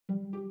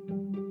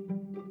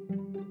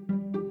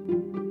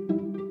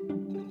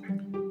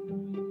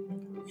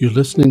You're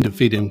listening to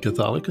Feed Him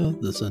Catholica,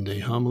 the Sunday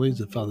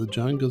homilies of Father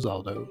John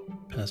Gozaldo,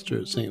 pastor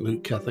at St.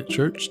 Luke Catholic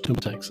Church,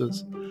 Temple,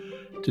 Texas.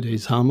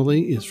 Today's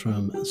homily is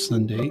from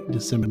Sunday,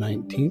 December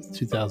 19th,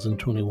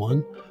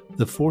 2021,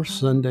 the fourth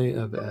Sunday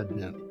of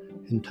Advent,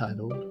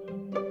 entitled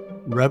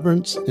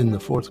Reverence in the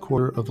Fourth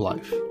Quarter of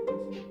Life.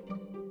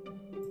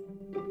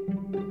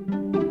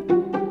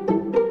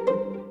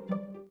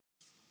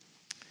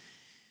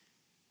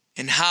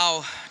 And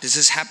how does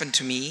this happen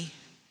to me,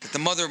 that the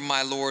mother of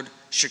my Lord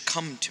should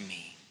come to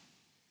me?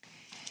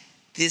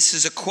 This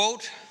is a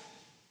quote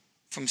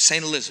from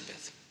St.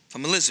 Elizabeth,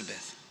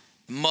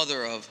 the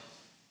mother of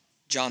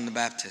John the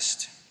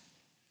Baptist.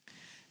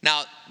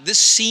 Now, this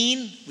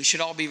scene we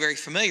should all be very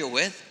familiar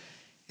with.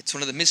 It's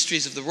one of the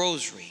mysteries of the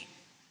Rosary,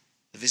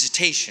 the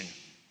Visitation.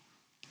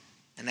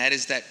 And that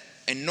is that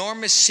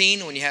enormous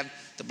scene when you have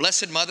the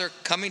Blessed Mother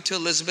coming to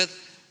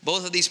Elizabeth,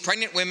 both of these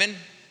pregnant women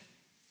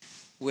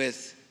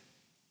with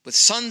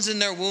sons in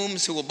their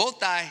wombs who will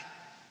both die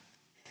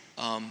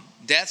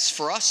deaths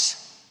for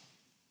us.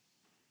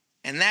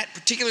 And that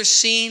particular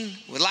scene,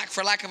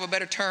 for lack of a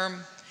better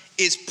term,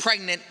 is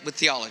pregnant with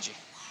theology.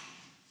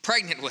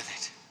 Pregnant with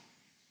it.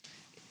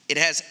 It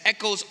has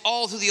echoes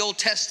all through the Old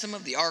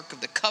Testament, the Ark of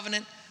the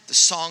Covenant, the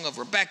song of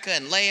Rebecca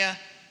and Leah.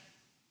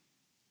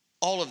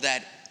 All of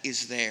that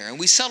is there. And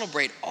we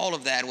celebrate all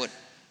of that,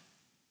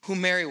 who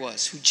Mary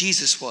was, who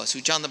Jesus was,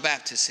 who John the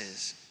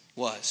Baptist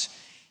was.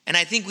 And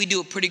I think we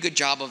do a pretty good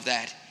job of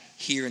that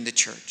here in the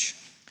church.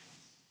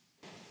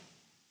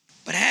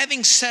 But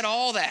having said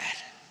all that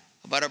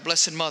about our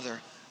Blessed Mother,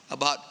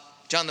 about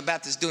John the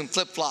Baptist doing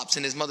flip-flops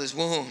in his mother's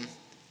womb,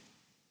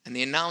 and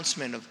the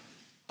announcement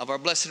of our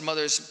Blessed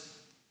Mother's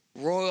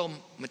royal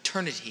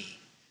maternity,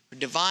 or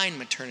divine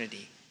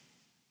maternity,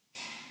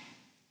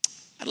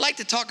 I'd like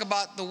to talk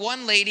about the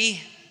one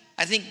lady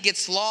I think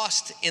gets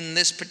lost in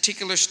this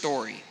particular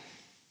story.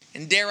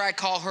 And dare I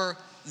call her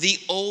the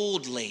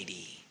old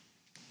lady.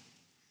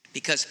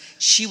 Because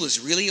she was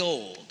really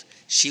old.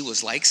 She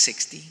was like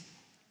 60.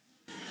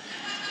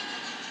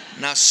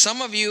 Now,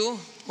 some of you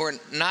who are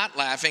not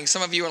laughing,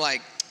 some of you are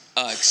like,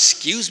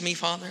 excuse me,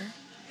 Father?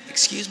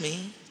 Excuse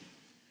me?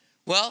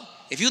 Well,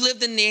 if you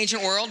lived in the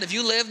ancient world, if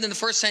you lived in the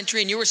first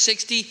century and you were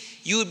 60,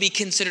 you would be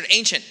considered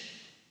ancient.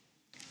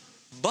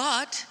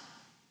 But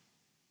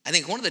I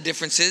think one of the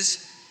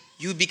differences,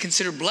 you would be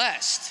considered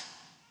blessed.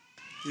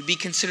 You would be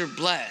considered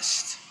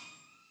blessed.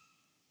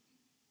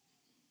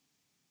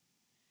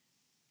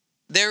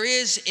 There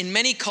is, in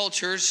many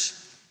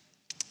cultures,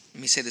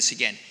 let me say this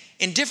again.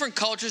 In different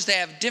cultures, they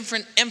have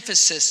different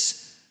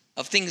emphasis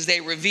of things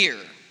they revere.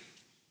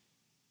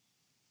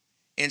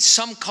 In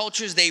some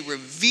cultures, they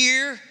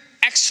revere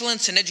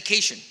excellence in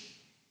education.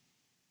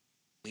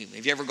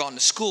 Have you ever gone to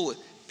school with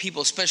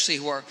people, especially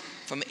who are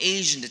from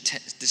Asian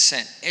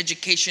descent?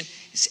 Education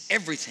is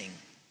everything.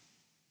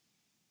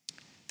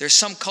 There's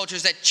some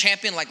cultures that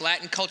champion, like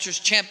Latin cultures,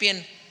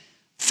 champion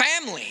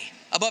family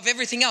above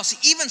everything else,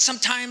 even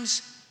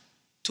sometimes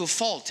to a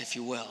fault, if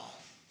you will,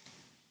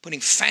 putting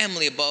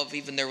family above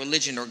even their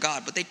religion or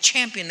God, but they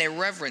champion, they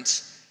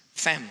reverence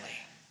family.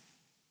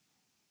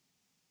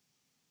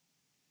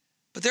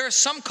 But there are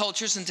some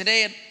cultures, and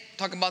today I'm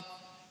talking about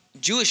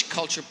Jewish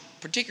culture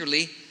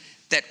particularly,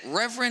 that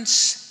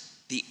reverence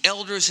the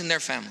elders in their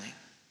family.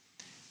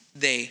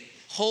 They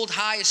hold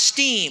high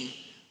esteem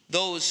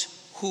those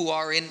who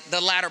are in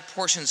the latter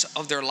portions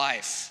of their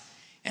life.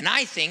 And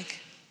I think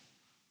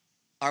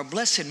our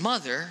Blessed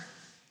Mother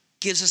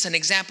gives us an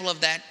example of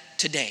that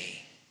today.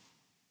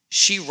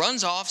 She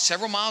runs off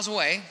several miles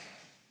away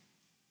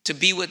to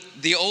be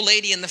with the old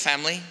lady in the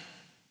family,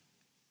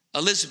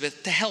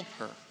 Elizabeth, to help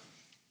her.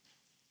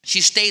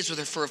 She stays with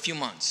her for a few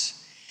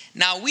months.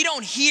 Now, we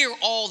don't hear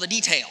all the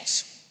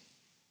details.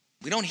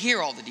 We don't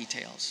hear all the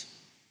details.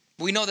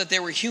 We know that they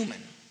were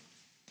human.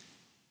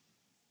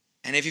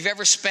 And if you've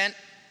ever spent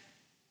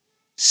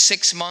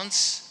 6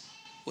 months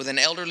with an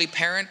elderly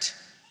parent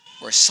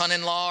or a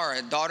son-in-law or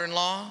a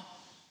daughter-in-law,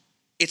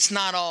 it's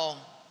not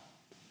all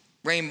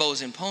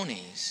rainbows and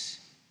ponies.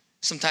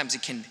 Sometimes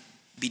it can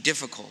be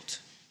difficult.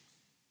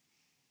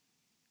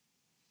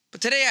 But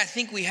today I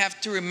think we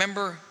have to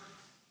remember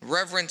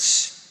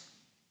reverence,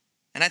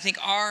 and I think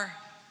our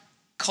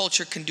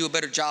culture can do a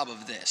better job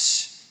of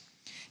this.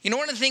 You know,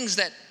 one of the things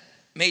that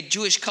made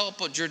Jewish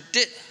culture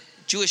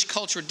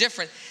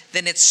different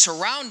than its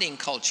surrounding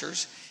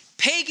cultures,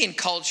 pagan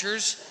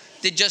cultures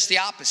did just the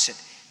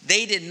opposite.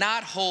 They did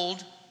not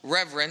hold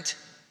reverent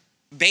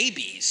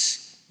babies.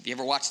 If you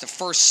ever watched the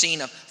first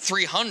scene of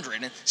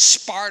 300 in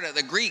Sparta,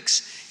 the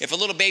Greeks, if a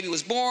little baby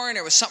was born,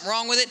 there was something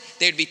wrong with it,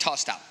 they'd be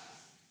tossed out.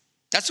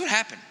 That's what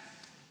happened.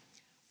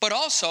 But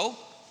also,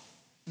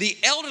 the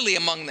elderly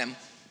among them,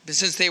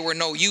 since they were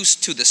no use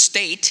to the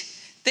state,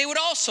 they would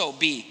also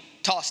be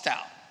tossed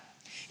out.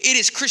 It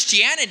is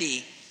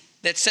Christianity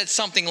that said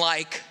something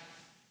like,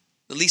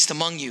 the least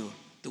among you,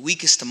 the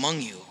weakest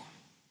among you.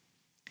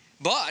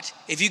 But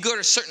if you go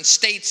to certain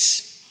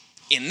states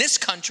in this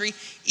country,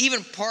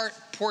 even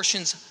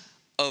portions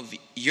of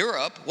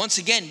Europe, once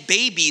again,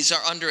 babies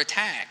are under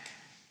attack.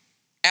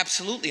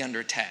 Absolutely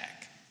under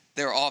attack.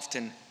 they're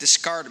often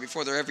discarded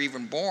before they're ever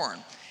even born.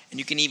 And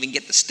you can even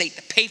get the state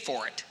to pay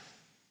for it.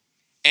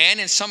 And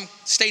in some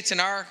states in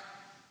our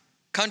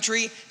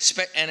country,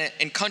 and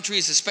in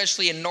countries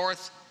especially in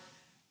North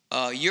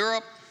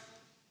Europe,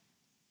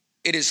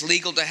 it is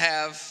legal to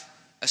have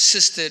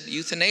assisted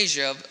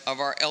euthanasia of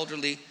our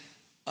elderly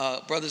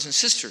brothers and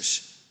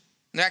sisters.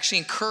 And they're actually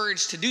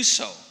encouraged to do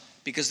so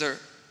because they're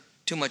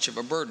too much of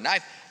a burden.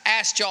 I've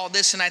asked y'all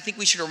this, and I think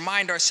we should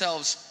remind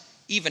ourselves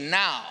even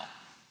now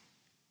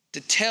to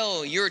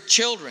tell your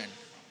children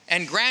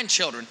and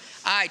grandchildren,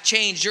 I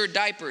changed your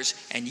diapers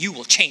and you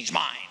will change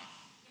mine.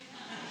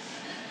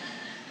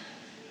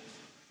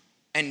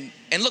 and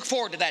look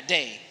forward to that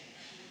day.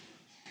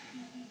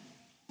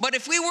 But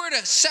if we were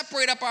to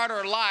separate up out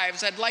our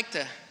lives, I'd like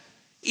to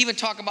even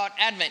talk about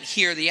Advent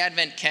here, the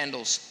Advent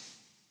candles.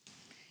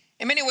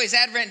 In many ways,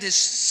 Advent is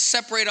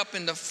separated up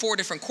into 4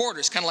 different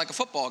quarters, kind of like a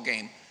football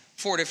game,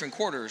 4 different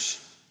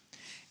quarters.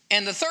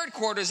 And the third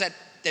quarter is that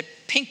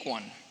pink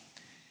one.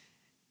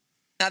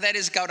 Now, that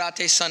is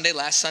Gaudete Sunday,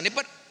 last Sunday.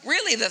 But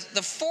really,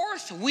 the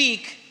 4th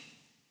week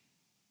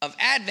of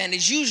Advent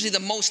is usually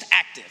the most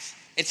active.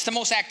 It's the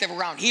most active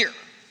around here.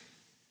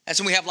 That's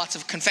when we have lots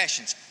of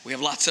confessions. We have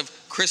lots of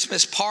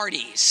Christmas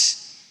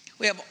parties.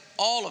 We have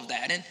all of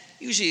that. And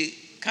usually,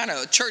 kind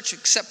of church,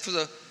 except for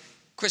the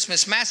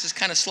Christmas masses,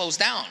 kind of slows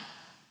down.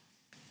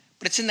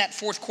 But it's in that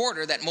 4th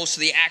quarter that most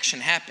of the action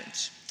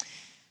happens.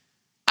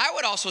 I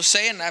would also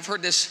say, and I've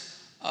heard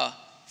this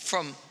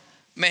from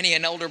many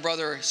an elder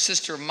brother or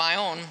sister of my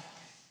own,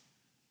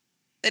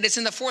 that it's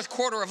in the 4th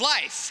quarter of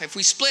life. If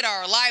we split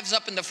our lives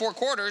up into 4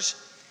 quarters,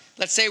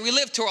 let's say we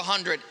live to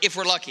 100 if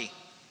we're lucky.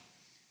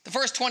 The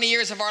first 20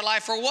 years of our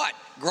life are what?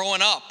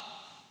 Growing up.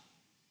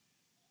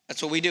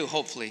 That's what we do,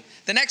 hopefully.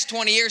 The next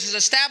 20 years is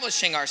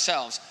establishing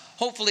ourselves,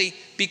 hopefully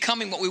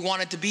becoming what we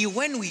wanted to be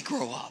when we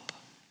grow up.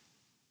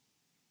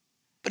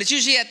 But it's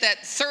usually at that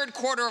 3rd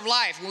quarter of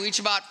life, when we reach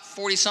about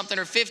 40-something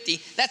or 50,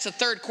 that's the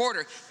 3rd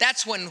quarter.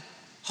 That's when,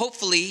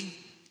 hopefully,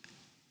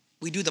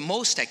 we do the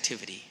most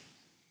activity.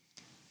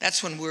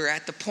 That's when we're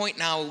at the point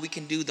now where we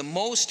can do the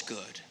most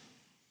good.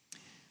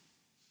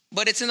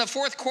 But it's in the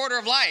 4th quarter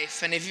of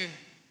life, and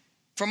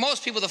for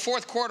most people, the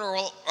 4th quarter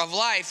of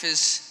life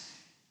is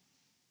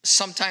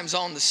sometimes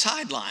on the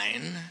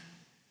sideline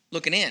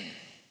looking in.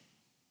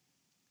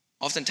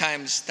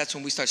 Oftentimes, that's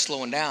when we start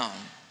slowing down.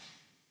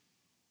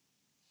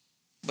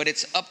 But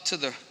it's up to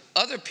the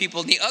other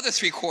people in the other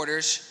 3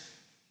 quarters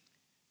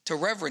to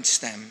reverence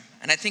them.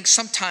 And I think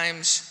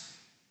sometimes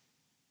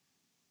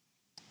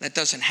that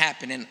doesn't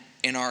happen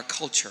in our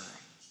culture.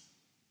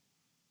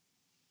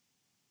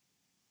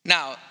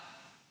 Now,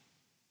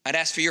 I'd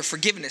ask for your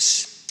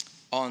forgiveness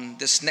on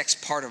this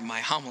next part of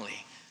my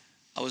homily.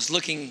 I was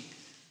looking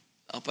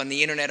up on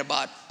the internet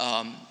about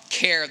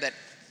care that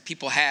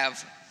people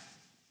have,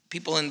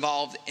 people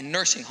involved in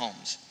nursing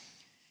homes.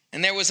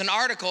 And there was an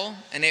article,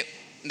 and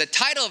the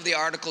title of the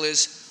article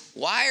is,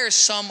 Why Are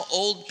Some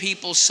Old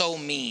People So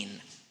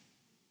Mean?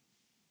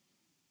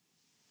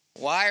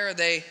 Why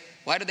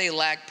do they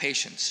lack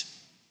patience?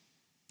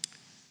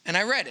 And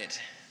I read it,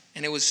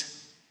 and it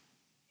was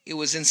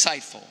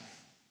insightful.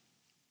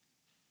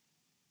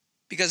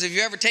 Because if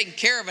you've ever taken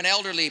care of an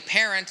elderly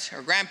parent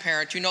or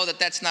grandparent, you know that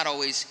that's not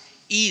always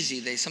easy.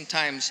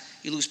 Sometimes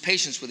you lose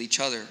patience with each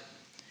other.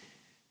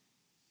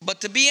 But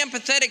to be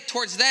empathetic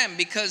towards them,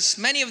 because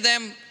many of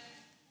them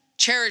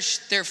cherish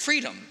their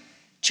freedom,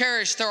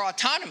 cherish their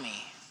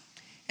autonomy.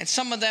 And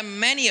some of them,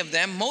 many of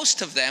them,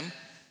 most of them,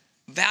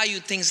 value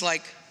things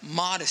like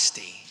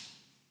modesty.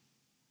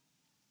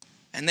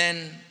 And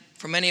then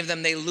for many of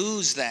them, they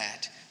lose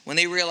that when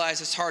they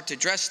realize it's hard to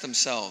dress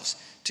themselves,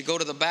 to go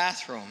to the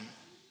bathroom,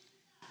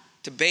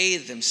 to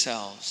bathe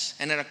themselves.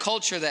 And in a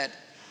culture that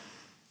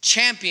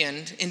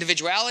championed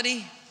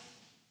individuality,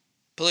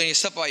 pulling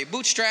yourself by your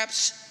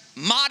bootstraps,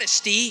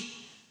 modesty,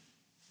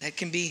 that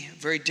can be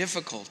very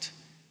difficult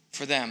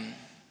for them.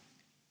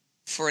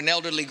 For an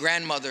elderly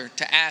grandmother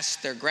to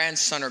ask their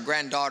grandson or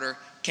granddaughter,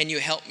 can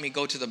you help me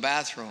go to the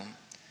bathroom?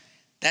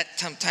 That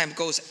sometimes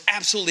goes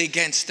absolutely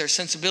against their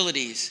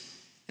sensibilities.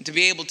 And to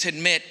be able to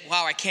admit,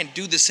 wow, I can't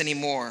do this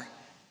anymore.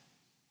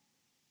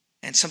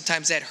 And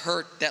sometimes that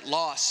hurt, that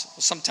loss,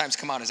 will sometimes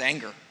come out as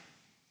anger.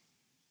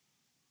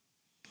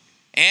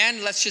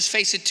 And let's just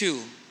face it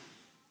too.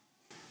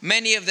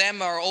 Many of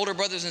them, our older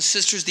brothers and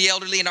sisters, the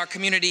elderly in our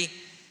community,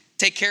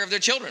 take care of their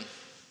children.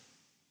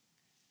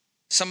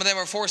 Some of them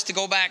are forced to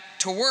go back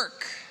to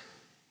work.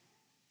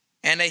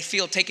 And they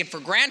feel taken for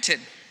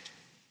granted.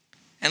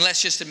 And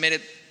let's just admit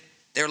it,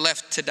 they're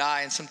left to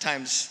die and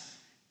sometimes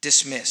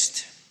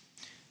dismissed.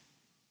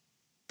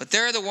 But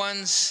they're the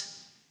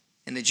ones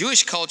in the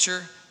Jewish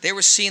culture, they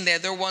were seen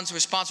that they're ones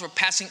responsible for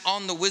passing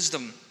on the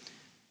wisdom,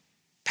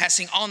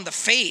 passing on the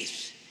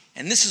faith.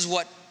 And this is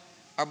what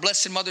our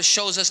Blessed Mother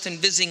shows us in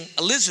visiting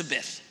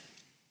Elizabeth,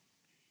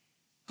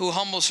 who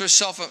humbles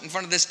herself in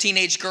front of this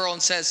teenage girl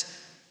and says,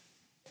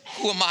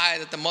 who am I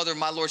that the mother of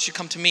my Lord should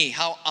come to me?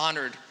 How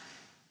honored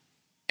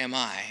am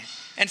I?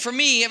 And for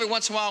me, every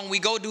once in a while, when we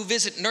go do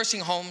visit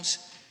nursing homes,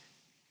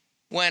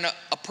 when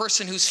a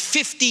person who's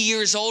 50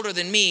 years older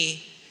than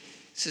me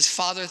says,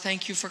 Father,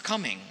 thank you for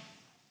coming.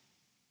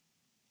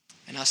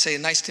 And I'll say,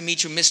 nice to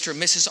meet you, Mr.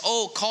 and Mrs.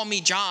 Oh, call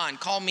me John,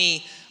 call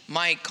me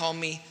Mike, call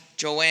me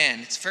Joanne.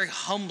 It's very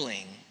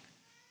humbling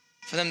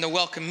for them to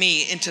welcome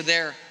me into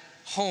their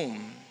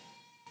home.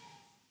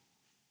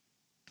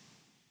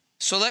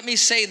 So let me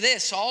say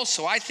this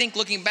also. I think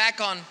looking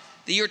back on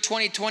the year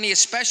 2020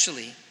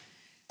 especially,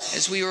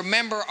 as we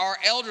remember our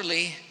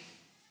elderly,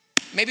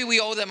 maybe we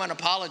owe them an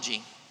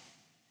apology.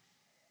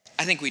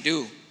 I think we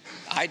do.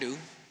 I do.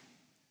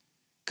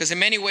 Because in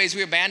many ways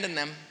we abandoned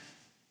them.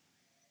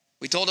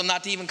 We told them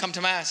not to even come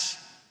to Mass.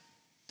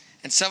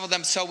 And several of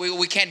them said,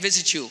 we can't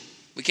visit you.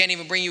 We can't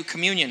even bring you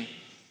communion.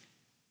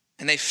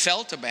 And they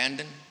felt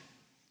abandoned.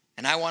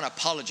 And I want to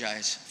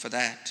apologize for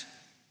that.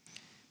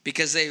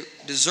 Because they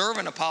deserve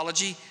an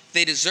apology.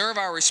 They deserve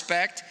our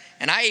respect.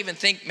 And I even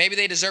think maybe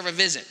they deserve a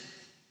visit.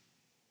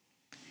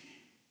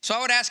 So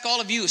I would ask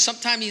all of you,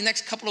 sometime in the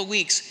next couple of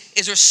weeks,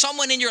 is there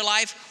someone in your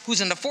life who's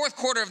in the fourth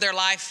quarter of their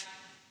life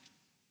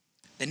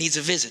that needs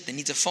a visit, that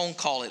needs a phone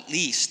call at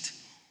least?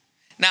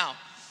 Now,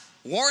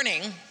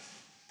 warning,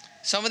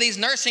 some of these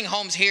nursing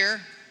homes here,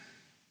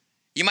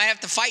 you might have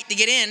to fight to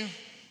get in.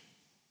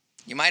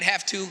 You might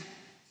have to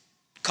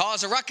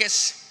cause a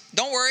ruckus.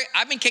 Don't worry,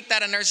 I've been kicked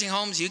out of nursing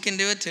homes. You can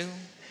do it too.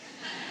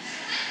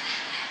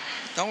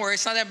 Don't worry,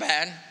 it's not that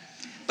bad.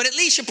 But at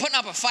least you're putting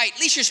up a fight. At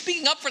least you're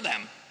speaking up for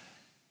them.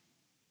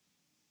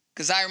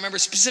 Because I remember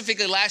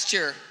specifically last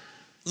year,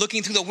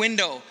 looking through the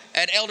window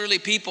at elderly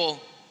people,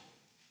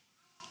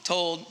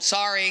 told,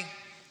 sorry,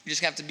 you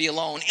just have to be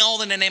alone,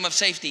 all in the name of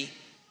safety.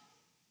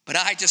 But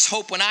I just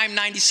hope when I'm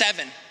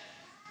 97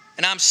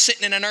 and I'm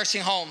sitting in a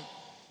nursing home,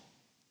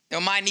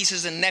 my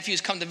nieces and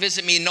nephews come to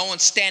visit me, no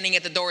one's standing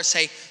at the door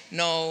say,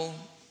 no,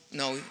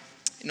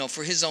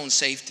 for his own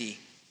safety.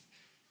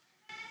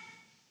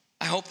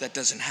 I hope that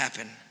doesn't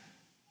happen.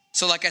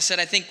 So like I said,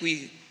 I think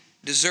they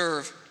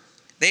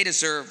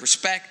deserve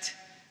respect,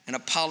 an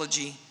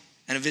apology,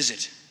 and a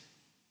visit.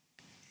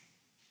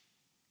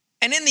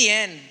 And in the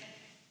end,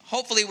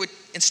 hopefully we're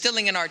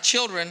instilling in our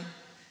children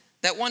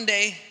that one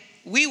day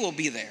we will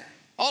be there,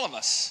 all of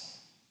us.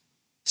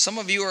 Some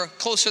of you are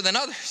closer than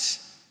others,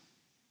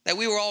 that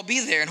we will all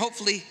be there, and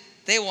hopefully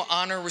they will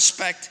honor,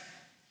 respect,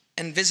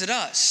 and visit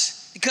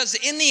us. Because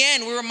in the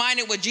end, we're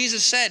reminded what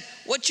Jesus said,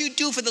 what you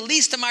do for the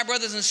least of my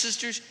brothers and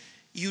sisters,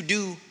 you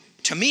do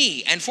to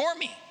me and for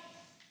me.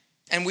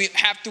 And we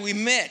have to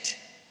admit,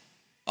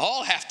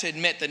 all have to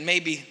admit that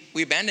maybe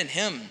we abandoned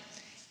him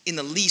in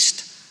the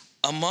least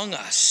among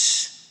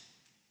us.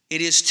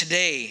 It is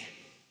today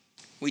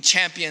we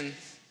champion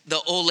the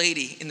old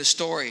lady in the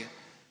story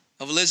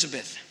of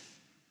Elizabeth,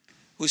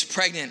 who's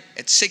pregnant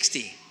at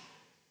 60.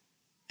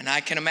 And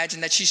I can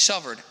imagine that she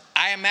suffered.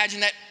 I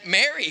imagine that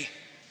Mary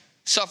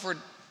suffered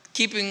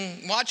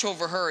keeping watch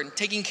over her and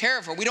taking care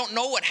of her. We don't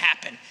know what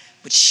happened,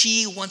 but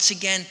she once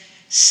again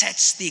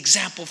sets the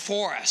example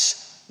for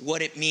us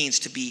what it means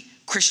to be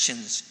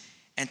Christians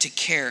and to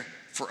care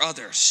for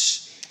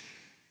others.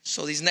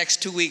 So these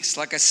next 2 weeks,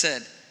 like I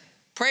said,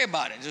 pray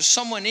about it. There's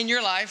someone in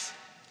your life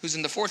who's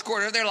in the fourth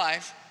quarter of their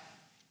life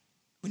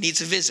who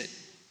needs a visit.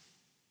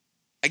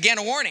 Again,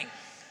 a warning.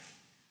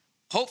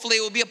 Hopefully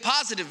it will be a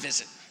positive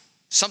visit.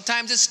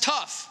 Sometimes it's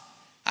tough.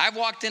 I've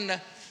walked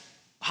into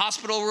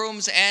hospital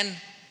rooms and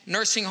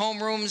nursing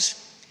home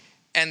rooms,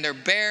 and they're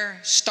bare,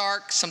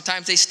 stark.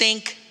 Sometimes they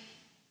stink.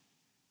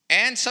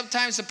 And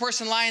sometimes the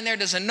person lying there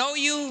doesn't know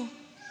you.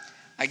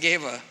 I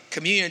gave a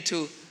communion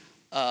to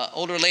an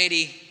older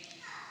lady,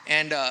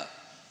 and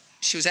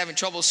she was having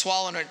trouble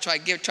swallowing it.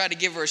 Tried to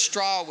give her a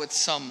straw with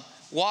some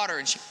water,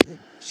 and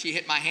she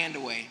hit my hand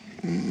away.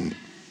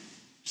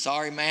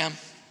 Sorry, ma'am.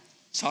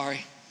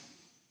 Sorry.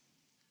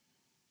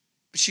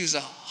 But she was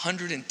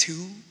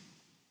 102.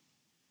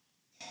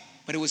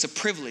 But it was a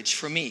privilege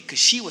for me because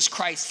she was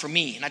Christ for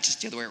me, not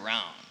just the other way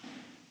around.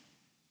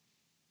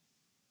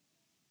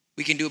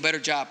 We can do a better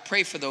job.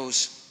 Pray for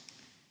those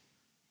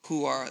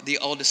who are the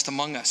oldest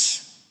among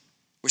us.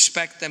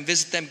 Respect them,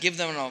 visit them, give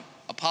them an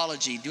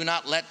apology. Do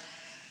not let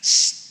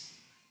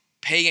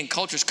pagan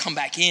cultures come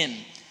back in,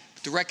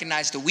 but to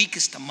recognize the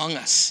weakest among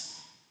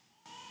us.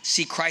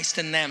 See Christ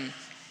in them,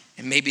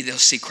 and maybe they'll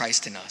see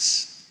Christ in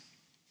us.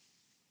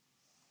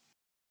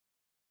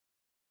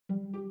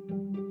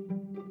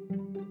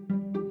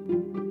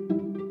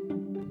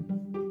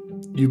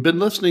 You've been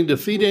listening to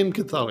Fidem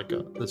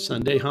Catholica, the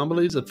Sunday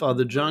homilies of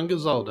Father John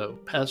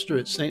Gazaldo, pastor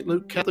at St.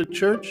 Luke Catholic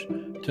Church,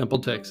 Temple,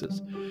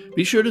 Texas.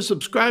 Be sure to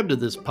subscribe to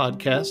this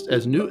podcast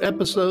as new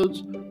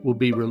episodes will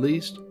be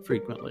released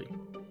frequently.